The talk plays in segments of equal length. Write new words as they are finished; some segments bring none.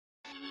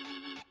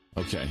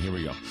Okay, here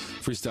we go.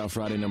 Freestyle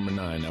Friday number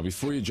 9. Now,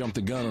 before you jump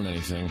the gun on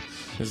anything,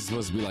 this is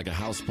supposed to be like a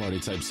house party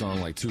type song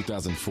like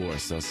 2004,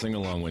 so sing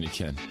along when you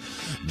can.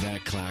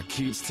 That clock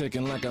keeps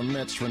ticking like a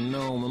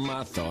metronome, and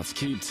my thoughts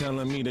keep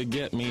telling me to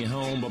get me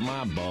home, but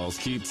my balls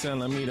keep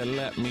telling me to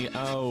let me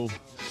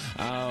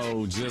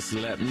just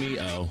let me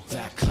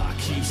That clock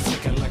keeps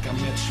ticking like a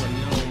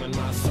metronome, and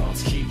my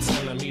thoughts keep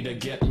telling me to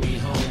get me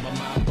home, but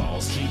my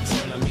balls keep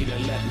telling me to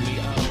let me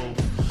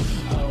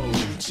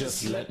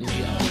just let me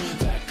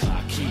That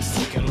clock keeps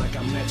ticking like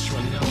a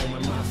metronome,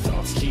 and my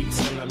thoughts keep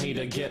telling me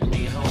to get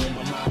me home,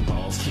 but my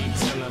balls keep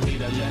telling me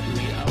to let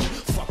me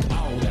fuck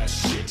all that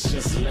shit,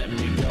 just let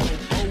me go.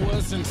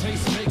 Owers and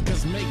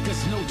tastemakers make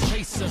us no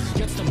chaser.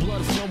 Gets the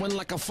blood flowing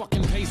like a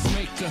fucking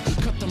pacemaker.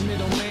 Cut the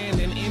middleman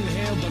and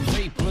inhale the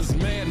vapors.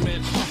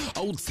 Madman,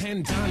 old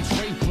 10 Don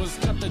Drapers.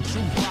 Cut the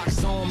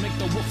jukebox on, make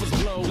the woofers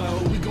blow.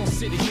 We gon'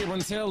 sit here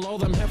until all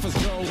them heifers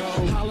go.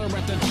 Holler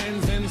at the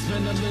tens and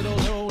spend a little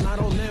dough. Not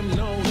on them,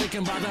 no, they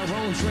can buy their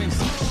own drinks.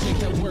 Take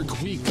that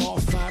work week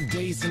off, 5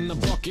 days in the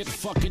bucket.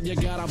 Fuck it, you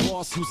got a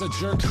boss who's a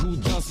jerk who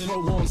doesn't.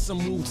 Throw on some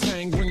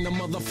Wu-Tang, bring the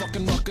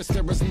motherfucking ruckus.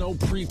 There is no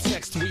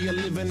pretext, we are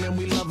living and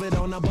we love it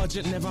on a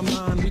budget. Never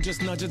mind, we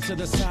just nudge it to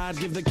the side.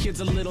 Give the kids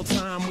a little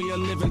time, we are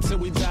living till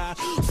we die.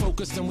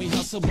 Focused and we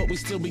hustle, but we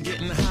still be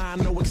getting high.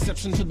 No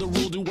exception to the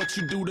rule, do what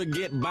you do to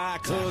get by.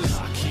 Cause the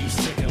clock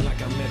keeps ticking like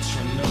a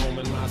metronome,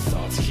 and my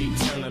thoughts keep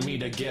telling me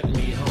to get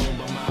me home,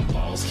 but my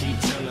balls keep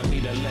telling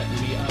me to let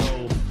me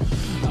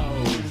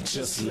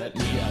just let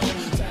me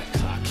That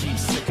clock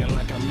keeps ticking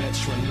like a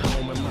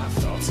metronome, and my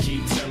thoughts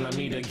keep telling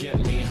me to get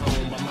me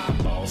home, but my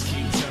balls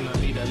keep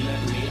telling me to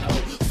let me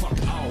fuck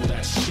all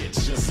that shit,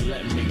 just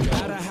let me go.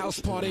 At a house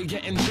party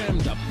getting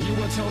jammed up, you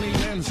were Tony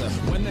Danza.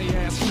 When they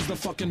ask who's the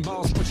fucking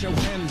boss, put your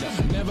hand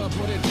up. Never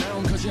put it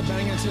down cause you're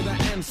banging to the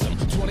anthem.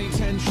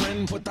 2010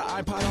 trend, put the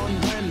iPod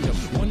on random.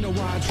 Wonder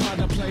why I tried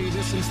to play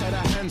this instead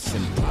of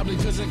Hanson. Probably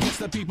cause it gets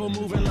the people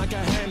moving like a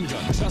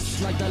handgun.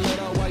 Just like the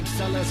little white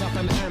fellas up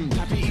in M.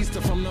 Happy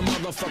Easter from the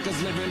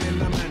motherfuckers living in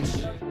the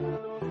mansion.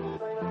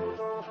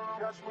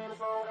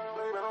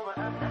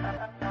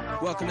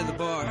 Welcome to the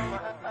bar.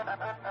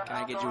 Can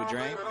I get you a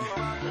drink?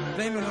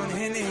 Blame it on the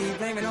Henny,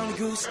 blame it on the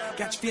goose.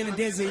 Got you feeling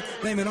dizzy.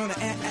 Blame it on the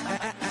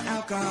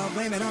alcohol.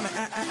 Blame it on the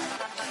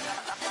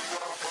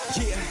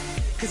yeah,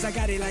 cause I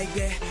got it like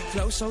that.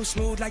 Flow so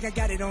smooth like I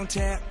got it on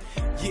tap.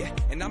 Yeah,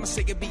 and I'ma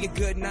say it be a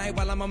good night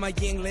while I'm on my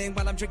Yingling,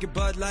 while I'm drinking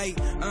Bud Light.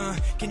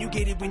 Can you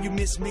get it when you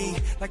miss me?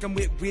 Like I'm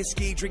with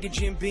whiskey, drinking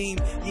Jim Beam.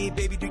 Yeah,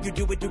 baby, do you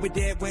do it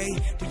that way?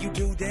 Do you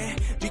do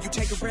that? Do you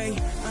take a ray?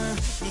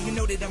 Yeah, you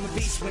know that I'm a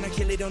beast when I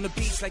kill it on the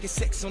beach. Like it's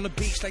sex on the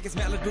beach, like it's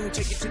Malibu.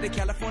 Take it to the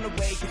California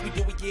way. Cause we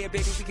do it, yeah,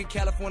 baby, we can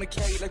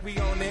Californicate like we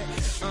on it.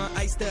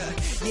 Iced up,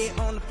 yeah,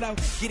 on the floor,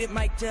 get it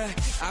mic'd up.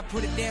 I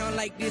put it down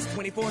like this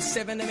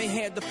 24/7. Let me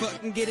have the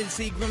fucking get it,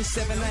 Seagram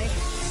 7 8.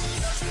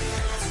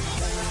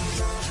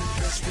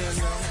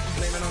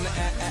 Blame it on the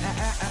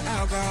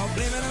alcohol,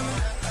 blame it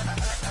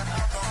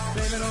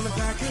on the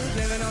vodka,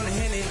 blame it on the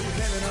Henny,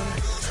 blame it on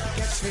the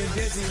catch me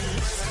dizzy.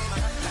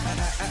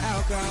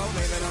 Alcohol,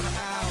 blame it on the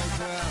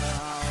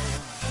alcohol.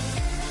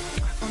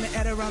 On the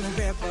Adderall and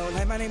Red Bull,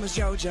 like my name is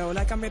JoJo,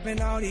 like I'm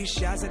ripping all these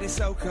shots that it's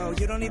so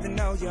cold. You don't even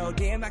know, yo.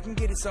 Damn, I can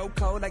get it so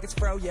cold, like it's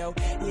fro-yo.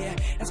 Yeah,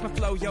 that's my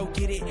flow, yo.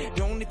 Get it?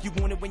 Don't if you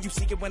want it when you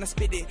see it when I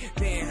spit it.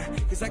 Damn,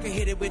 cause I can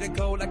hit it with a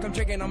gold, like I'm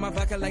drinking on my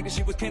vodka, like the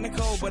shit was kinda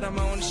cold, but I'm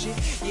on the shit.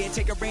 Yeah,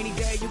 take a rainy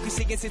day, you can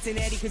sing in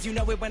Cincinnati, cause you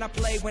know it when I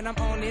play. When I'm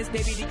on this,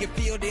 baby, do you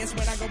feel this?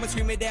 When I go and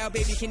scream it out,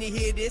 baby, can you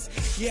hear this?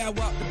 Yeah, I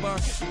walk the bar.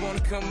 You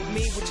wanna come with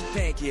me? What you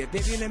think? Yeah,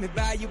 baby, let me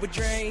buy you a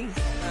drink.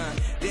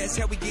 That's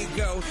how we get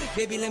go.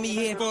 Baby, let me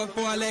hear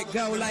before I let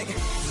go, like blame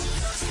it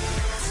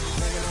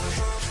on the,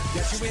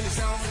 got you in the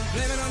zone.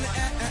 Blame it on the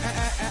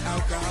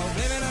alcohol.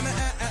 Blame it on the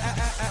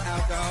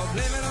alcohol.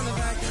 Blame it on the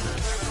vodka.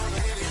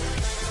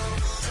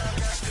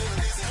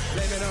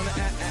 Blame it on the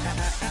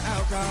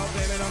alcohol.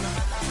 Blame it on the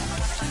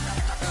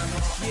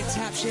yeah,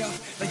 top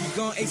shelf, like you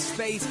gon' ace of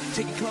spades.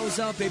 Take your clothes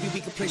off, baby, we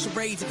can play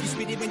charades. If you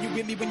spit it when you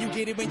with me, when you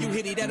get it, when you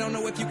hit it. I don't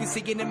know if you can see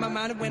it in my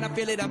mind, and when I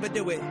feel it, I'ma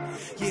do it.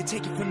 Yeah,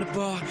 take it from the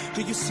bar.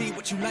 Do you see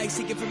what you like?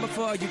 See it from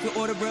afar. You can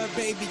order up,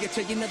 baby. I'll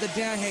take another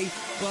down. Hey,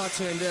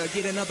 bartender,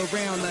 get another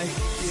round. Like,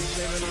 yeah,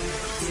 blame it on the,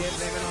 yeah,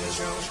 blame it on the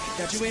zone.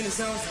 Got you in the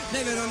zone.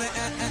 Blame it on the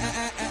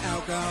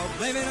alcohol.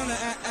 Blame it on the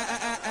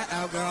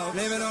alcohol.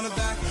 Blame it on the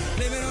back.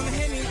 Blame it on the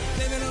Henny.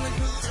 Blame it on the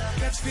goose.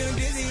 Got you feeling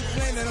dizzy.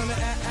 Blame it on the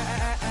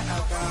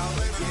alcohol.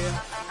 Yeah.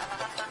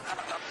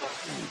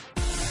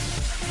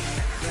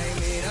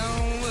 Blame it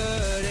on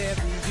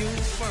whatever you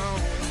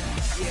want.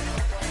 Yeah,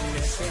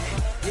 that's it.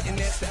 Yeah, and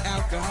that's the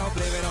alcohol.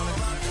 Blame it on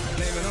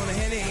the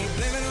Henny.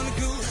 Blame it on the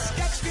goose.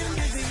 Got you feeling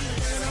dizzy.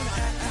 Blame it on the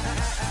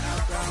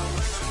alcohol.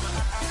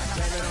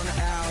 Blame it on the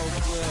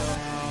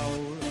alcohol.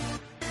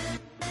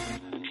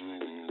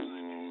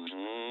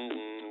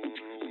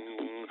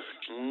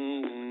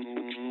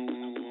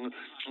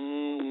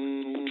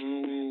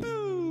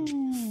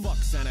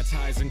 Santa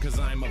sanitizing cause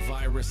I'm a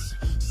virus.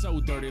 So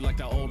dirty like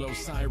the old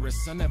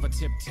Osiris. I never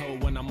tiptoe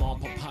when I'm on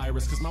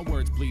papyrus, cause my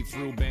words bleed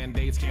through,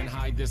 band-aids can't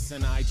hide this.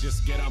 And I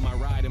just get on my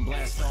ride and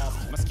blast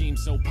off. My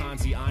scheme's so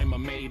Ponzi, I'm a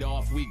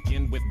Madoff.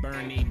 Weekend with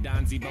Bernie,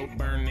 Donzi boat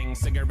burning,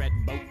 cigarette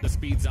boat, the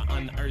speeds are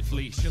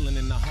unearthly. Chilling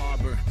in the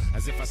harbor,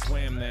 as if I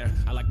swam there.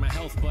 I like my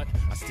health, but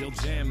I still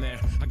jam there.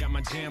 I got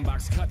my jam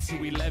box cut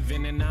to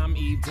 11, and I'm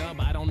E-dub,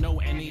 I don't know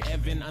any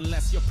Evan.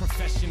 Unless your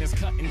profession is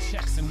cutting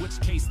checks, in which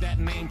case that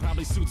name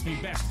probably suits me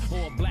best.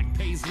 Or Black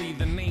Paisley,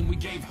 the name we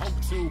gave hope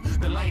to.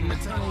 The light in the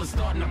tunnel is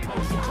starting to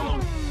pose. Come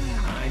on!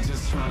 I ain't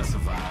just trying to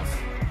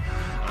survive,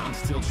 I'm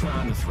still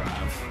trying to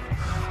thrive.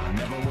 I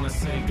never wanna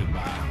say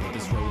goodbye, but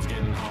this road's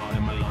getting hard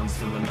and my lungs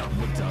filling up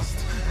with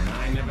dust. And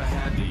I ain't never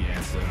had the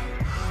answer,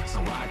 so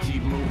I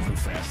keep moving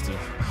faster.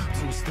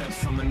 2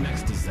 steps from the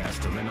next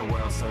disaster. In a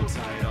world so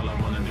tight, all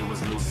I wanna do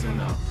is loosen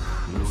up.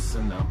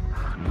 Loosen up,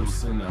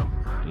 loosen up,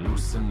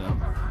 loosen up,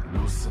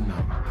 loosen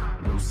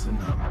up,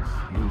 loosen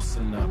up,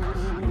 loosen up,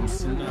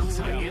 loosen up,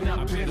 tighten up.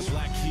 I play the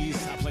black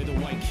keys, I play the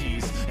white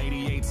keys.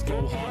 88s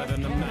go harder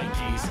than the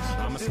Nikes.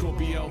 I'm a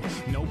Scorpio,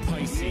 no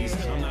Pisces.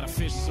 I'm not a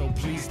fish, so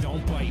please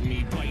don't bite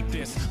me. Bite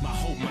this, my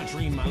hope, my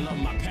dream, my love,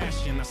 my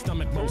passion. I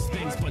stomach most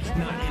things, but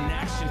not in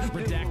action.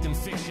 Redacting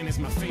fiction is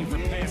my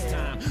favorite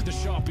pastime. The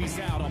Sharpie's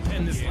out, I'll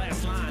pen this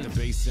last line. The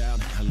bass out,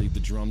 I leave the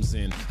drums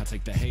in. I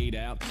take the hate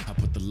out, I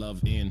put the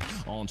love in.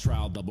 On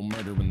trial, double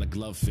murder when the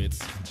glove fits.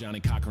 Johnny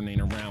Cochran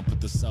ain't around,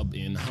 put the sub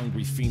in.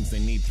 Hungry fiends, they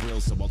need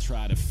thrills, so I'll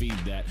try to feed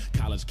that.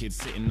 College kids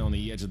sitting on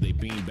the edge of their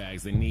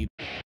beanbags, they need